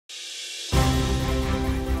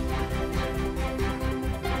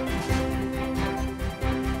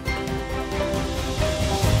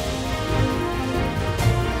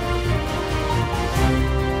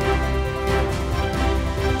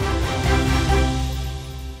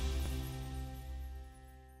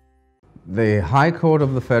The High Court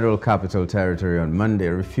of the Federal Capital Territory on Monday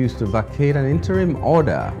refused to vacate an interim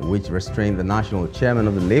order which restrained the national chairman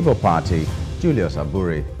of the Labour Party, Julius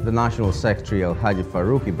Abure, the national secretary Alhaji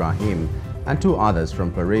Farouk Ibrahim, and two others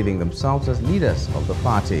from parading themselves as leaders of the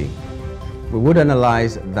party. We would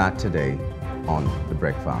analyze that today on The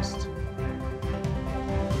Breakfast.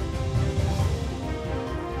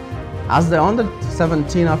 As the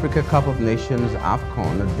Under-17 Africa Cup of Nations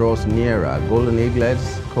AFCON draws nearer, Golden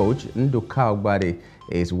Eaglets coach Nduka Ogbade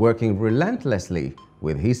is working relentlessly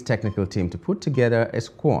with his technical team to put together a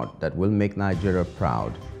squad that will make Nigeria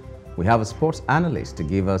proud. We have a sports analyst to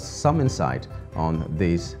give us some insight on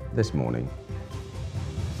this morning.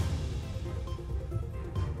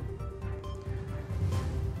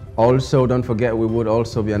 Also, don't forget, we would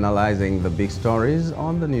also be analyzing the big stories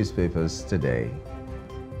on the newspapers today.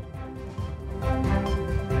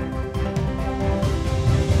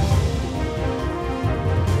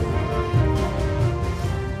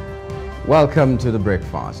 Welcome to The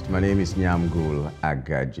Breakfast. My name is Nyamgul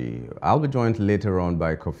Agaji. I'll be joined later on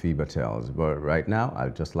by Kofi Battels, but right now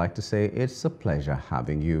I'd just like to say it's a pleasure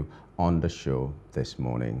having you on the show this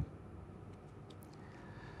morning.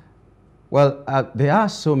 Well, there are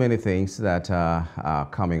so many things that are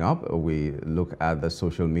coming up. We look at the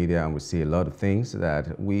social media and we see a lot of things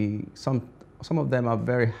that some of them are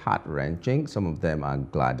very heart-wrenching, some of them are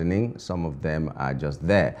gladdening, some of them are just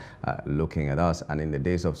there looking at us. And in the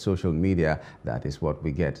days of social media, that is what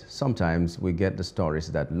we get. Sometimes we get the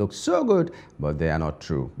stories that look so good, but they are not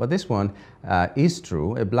true. But this one is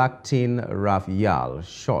true. A black teen, Raf Yal,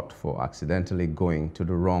 shot for accidentally going to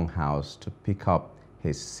the wrong house to pick up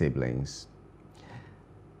his siblings.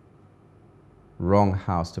 Wrong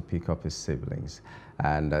house to pick up his siblings.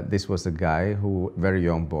 And this was a guy very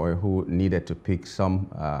young boy, who needed to pick some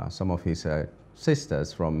of his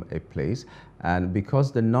sisters from a place. And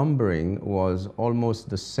because the numbering was almost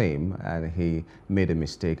the same, and he made a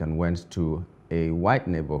mistake and went to a white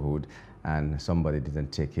neighborhood, and somebody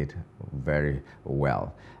didn't take it very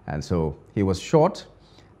well. And so he was shot,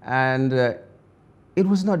 and it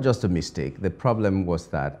was not just a mistake. The problem was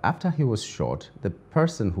that after he was shot, the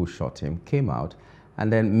person who shot him came out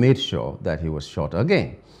and then made sure that he was shot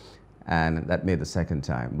again. And that made the second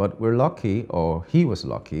time. But we're lucky, or he was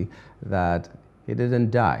lucky, that he didn't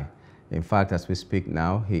die. In fact, as we speak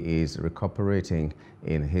now, he is recuperating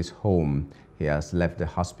in his home. He has left the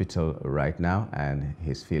hospital right now and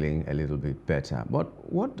he's feeling a little bit better.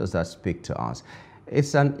 But what does that speak to us?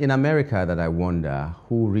 It's in America that I wonder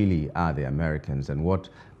who really are the Americans and what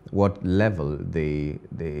level the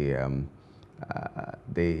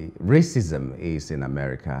racism is in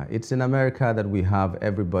America. It's in America that we have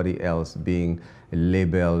everybody else being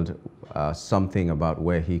labeled something about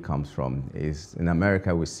where he comes from. In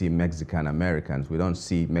America we see Mexican Americans. We don't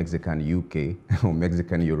see Mexican UK or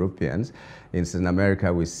Mexican Europeans. It's in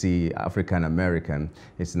America we see African American.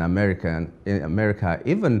 It's in America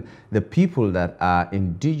even the people that are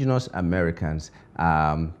indigenous Americans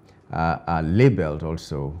are labeled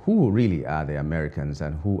also. Who really are the Americans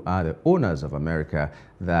and who are the owners of America,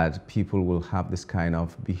 that people will have this kind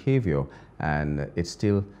of behavior? And it's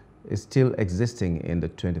still existing in the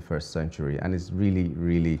 21st century, and it's really,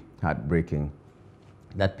 really heartbreaking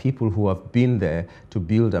that people who have been there to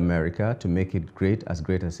build America, to make it great as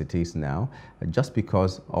it is now, just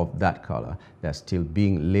because of that color, they're still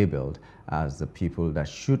being labeled as the people that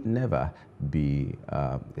should never be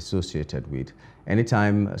associated with.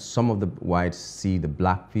 Anytime some of the whites see the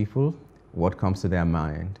black people, what comes to their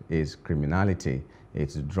mind is criminality,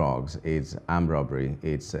 it's drugs, it's armed robbery,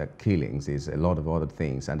 it's killings, it's a lot of other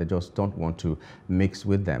things, and they just don't want to mix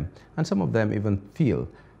with them. And some of them even feel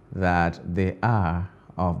that they are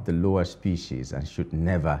of the lower species and should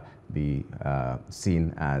never be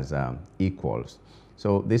seen as equals.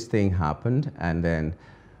 So this thing happened, and then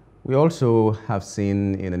we also have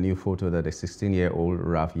seen in a new photo that a 16-year-old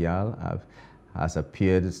Raf Yal has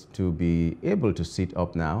appeared to be able to sit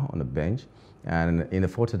up now on a bench. And in the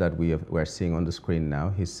photo that we're seeing on the screen now,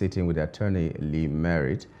 he's sitting with attorney Lee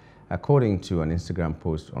Merritt, according to an Instagram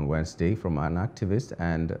post on Wednesday from an activist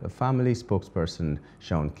and a family spokesperson,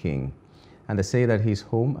 Sean King. And they say that he's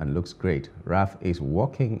home and looks great. Raf is a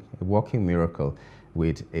walking miracle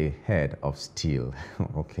with a head of steel.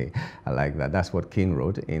 Okay, I like that. That's what King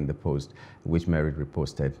wrote in the post, which Merritt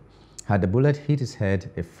reposted. Had the bullet hit his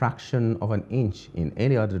head a fraction of an inch in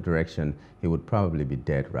any other direction, he would probably be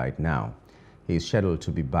dead right now. He is scheduled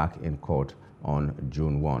to be back in court on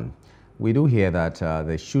June 1. we do hear that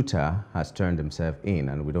the shooter has turned himself in,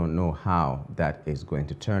 and we don't know how that is going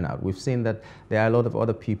to turn out. We've seen that there are a lot of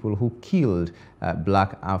other people who killed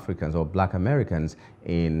black Africans or black Americans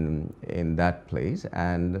in that place,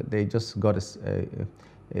 and they just got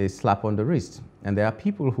a slap on the wrist. And there are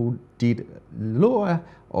people who did lower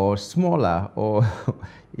or smaller or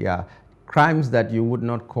yeah, crimes that you would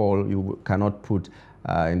not call, you cannot put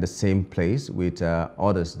in the same place with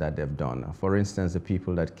others that they've done. For instance, the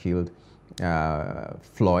people that killed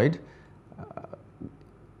Floyd,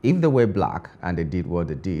 if they were black and they did what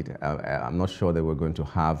they did, I'm not sure they were going to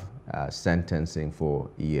have sentencing for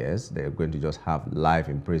years. They're going to just have life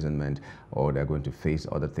imprisonment, or they're going to face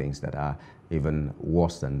other things that are even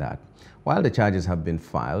worse than that. While the charges have been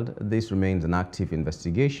filed, this remains an active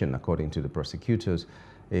investigation, according to the prosecutors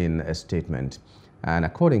in a statement. And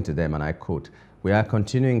according to them, and I quote, "We are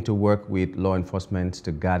continuing to work with law enforcement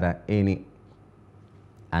to gather any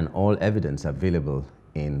and all evidence available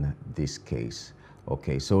in this case."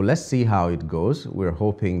 Okay, so let's see how it goes. We're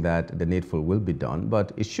hoping that the needful will be done,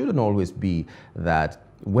 but it shouldn't always be that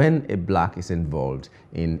when a black is involved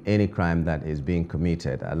in any crime that is being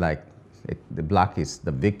committed, the black is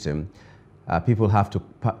the victim, people have to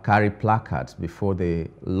carry placards before the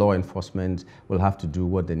law enforcement will have to do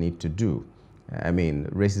what they need to do. I mean,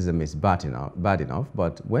 racism is bad enough,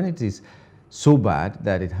 but when it is so bad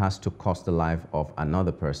that it has to cost the life of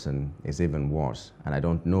another person is even worse. And I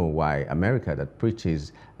don't know why America, that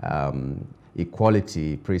preaches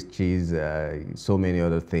equality, preaches so many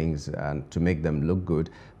other things and to make them look good,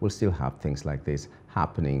 will still have things like this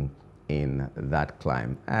happening in that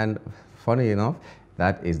climb. And funny enough,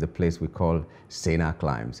 that is the place we call saner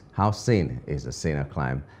climbs. How sane is a saner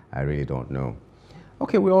climb? I really don't know.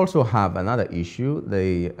 Okay, we also have another issue.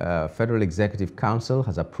 The Federal Executive Council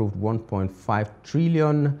has approved 1.5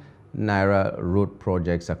 trillion naira road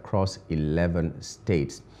projects across 11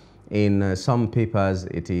 states. In some papers,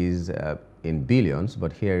 it is in billions,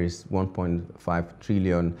 but here is 1.5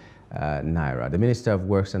 trillion naira. The Minister of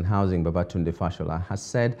Works and Housing, Babatunde Fashola, has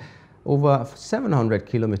said over 700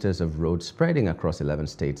 kilometers of roads spreading across 11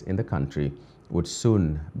 states in the country would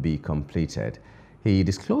soon be completed. He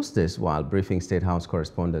disclosed this while briefing State House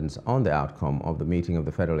correspondents on the outcome of the meeting of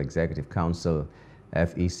the Federal Executive Council,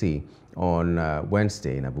 FEC, on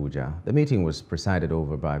Wednesday in Abuja. The meeting was presided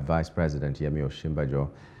over by Vice President Yemi Osinbajo.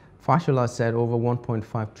 Fashola said over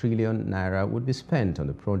 1.5 trillion naira would be spent on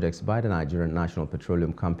the projects by the Nigerian National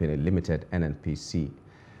Petroleum Company Limited, NNPC.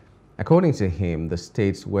 According to him, the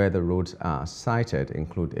states where the roads are cited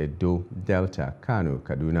include Edo, Delta, Kano,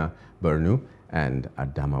 Kaduna, Borno, and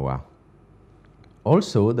Adamawa.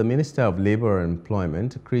 Also, the Minister of Labour and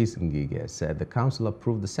Employment, Chris Ngige, said the Council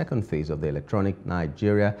approved the second phase of the Electronic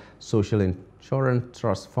Nigeria Social Insurance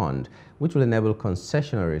Trust Fund, which will enable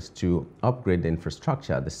concessionaries to upgrade the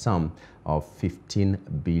infrastructure at the sum of 15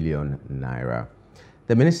 billion naira.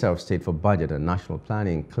 The Minister of State for Budget and National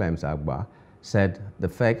Planning, Clems Agba, said the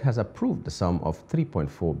FEC has approved the sum of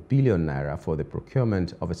 3.4 billion naira for the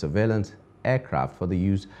procurement of a surveillance aircraft for the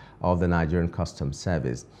use of the Nigerian Customs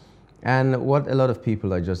Service. And what a lot of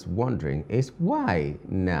people are just wondering is why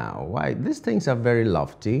now? Why? These things are very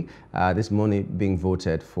lofty. This money being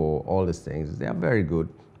voted for all these things, they are very good.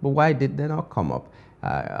 But why did they not come up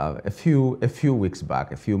a few weeks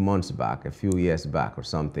back, a few months back, a few years back or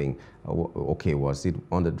something? Okay, was it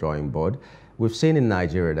on the drawing board? We've seen in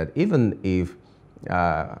Nigeria that even if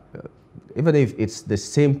it's the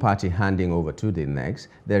same party handing over to the next,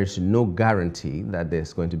 there is no guarantee that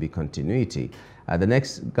there's going to be continuity. The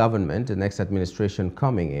next government, the next administration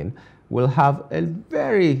coming in, will have a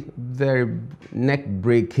very, very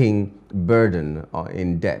neck-breaking burden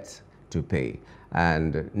in debt to pay.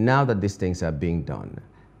 And now that these things are being done,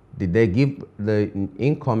 did they give the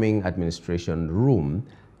incoming administration room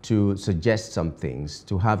to suggest some things,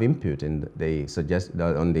 to have input in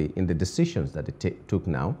the decisions that they took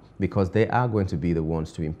now, because they are going to be the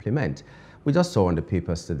ones to implement? We just saw on the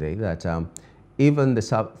papers today that even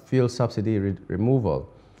the fuel subsidy removal,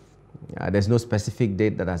 there's no specific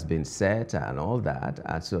date that has been set and all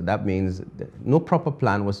that. So that means that no proper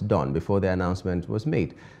plan was done before the announcement was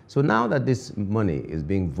made. So now that this money is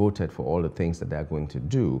being voted for all the things that they're going to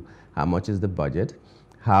do, how much is the budget?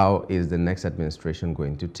 How is the next administration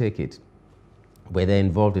going to take it? Were they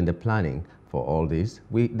involved in the planning for all this?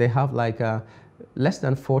 They have like less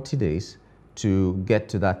than 40 days to get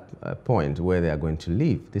to that point where they are going to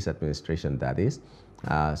leave, this administration that is.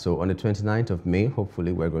 So on the 29th of May,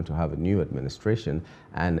 hopefully we're going to have a new administration,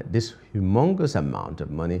 and this humongous amount of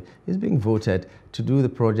money is being voted to do the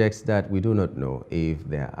projects that we do not know if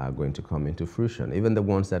they are going to come into fruition. Even the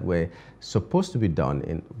ones that were supposed to be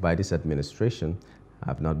done by this administration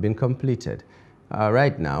have not been completed.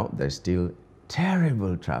 Right now, there's still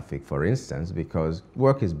terrible traffic, for instance, because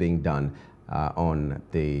work is being done on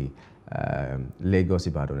the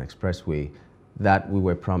Lagos-Ibadan Expressway that we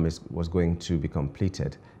were promised was going to be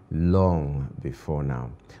completed long before now.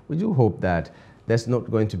 We do hope that there's not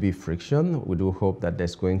going to be friction. We do hope that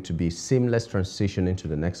there's going to be seamless transition into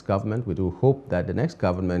the next government. We do hope that the next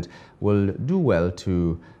government will do well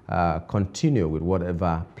to continue with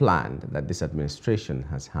whatever plan that this administration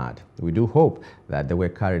has had. We do hope that they were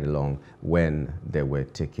carried along when they were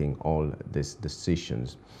taking all these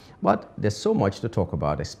decisions. But there's so much to talk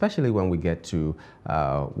about, especially when we get to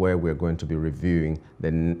where we're going to be reviewing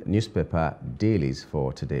the newspaper dailies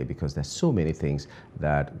for today, because there's so many things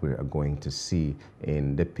that we are going to see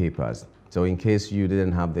in the papers. So in case you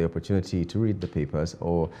didn't have the opportunity to read the papers,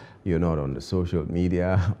 or you're not on the social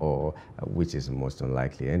media, or which is most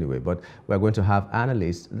unlikely anyway, but we're going to have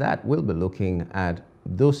analysts that will be looking at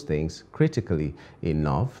those things critically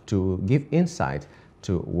enough to give insight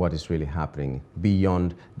to what is really happening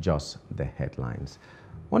beyond just the headlines.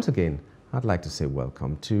 Once again, I'd like to say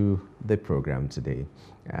welcome to the program today.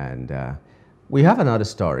 And we have another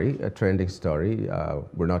story, a trending story.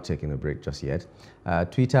 We're not taking a break just yet.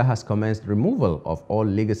 Twitter has commenced removal of all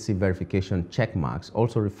legacy verification check marks,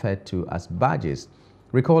 also referred to as badges.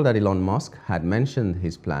 Recall that Elon Musk had mentioned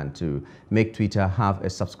his plan to make Twitter have a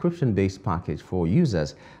subscription-based package for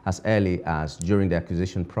users as early as during the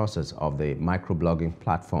acquisition process of the microblogging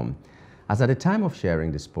platform. As at the time of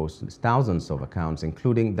sharing this post, thousands of accounts,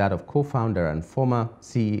 including that of co-founder and former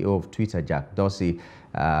CEO of Twitter, Jack Dorsey,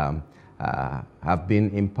 have been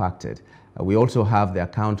impacted. We also have the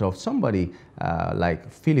account of somebody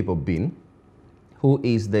like Philip Obin, who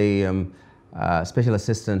is the Special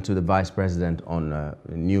Assistant to the Vice President on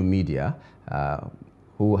New Media,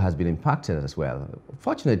 who has been impacted as well.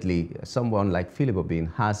 Fortunately, someone like Philip Obin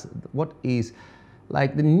has what is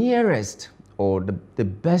like the nearest or the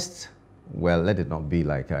best, well, let it not be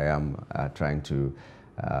like I am trying to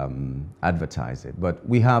advertise it, but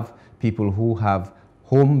we have people who have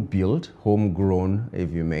home-built, homegrown,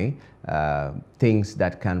 if you may, things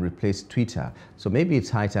that can replace Twitter. So maybe it's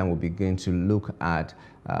high time we begin to look at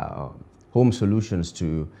home solutions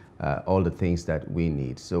to all the things that we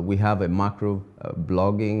need. So we have a macro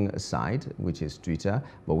blogging site, which is Twitter,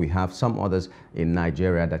 but we have some others in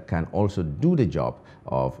Nigeria that can also do the job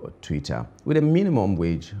of Twitter with a minimum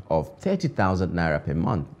wage of 30,000 naira per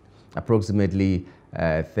month, approximately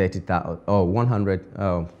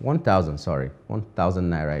 1,000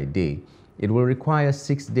 naira a day. It will require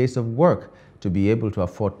 6 days of work to be able to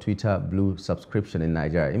afford Twitter Blue subscription in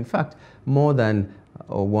Nigeria. In fact, more than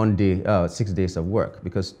 6 days of work,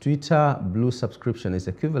 because Twitter Blue subscription is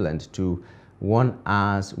equivalent to 1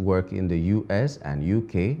 hour's work in the US and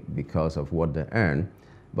UK because of what they earn,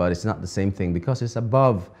 but it's not the same thing because it's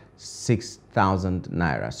above 6,000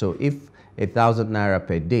 naira. So if 1,000 naira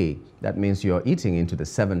per day, that means you're eating into the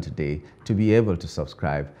 7th day to be able to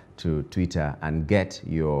subscribe to Twitter and get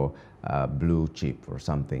your blue chip or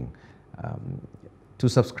something. To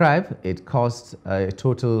subscribe, it costs a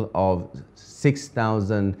total of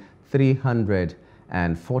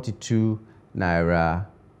 6,342 naira,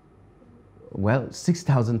 well,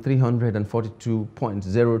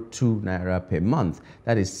 6,342.02 naira per month.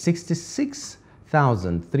 That is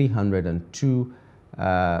 66,302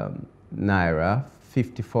 naira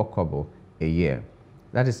 54 kobo a year.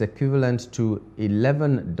 That is equivalent to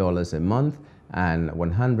 $11 a month and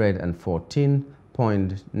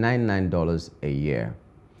 $114.99 a year.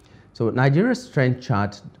 So Nigeria's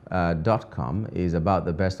trendchart.com is about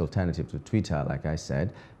the best alternative to Twitter, like I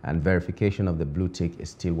said, and verification of the blue tick is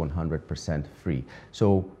still 100% free.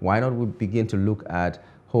 So why not we begin to look at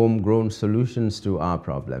homegrown solutions to our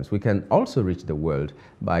problems? We can also reach the world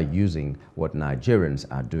by using what Nigerians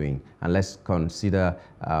are doing, and let's consider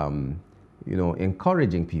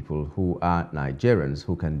encouraging people who are Nigerians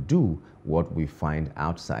who can do what we find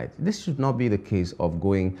outside. This should not be the case of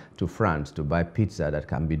going to France to buy pizza that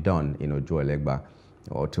can be done in Ojo-Elegba,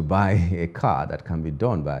 or to buy a car that can be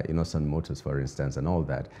done by Innocent Motors, for instance, and all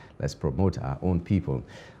that. Let's promote our own people.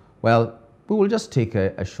 Well, we will just take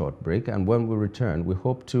a short break, and when we return, we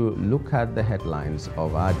hope to look at the headlines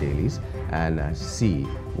of our dailies and see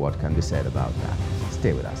what can be said about that.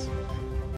 Stay with us.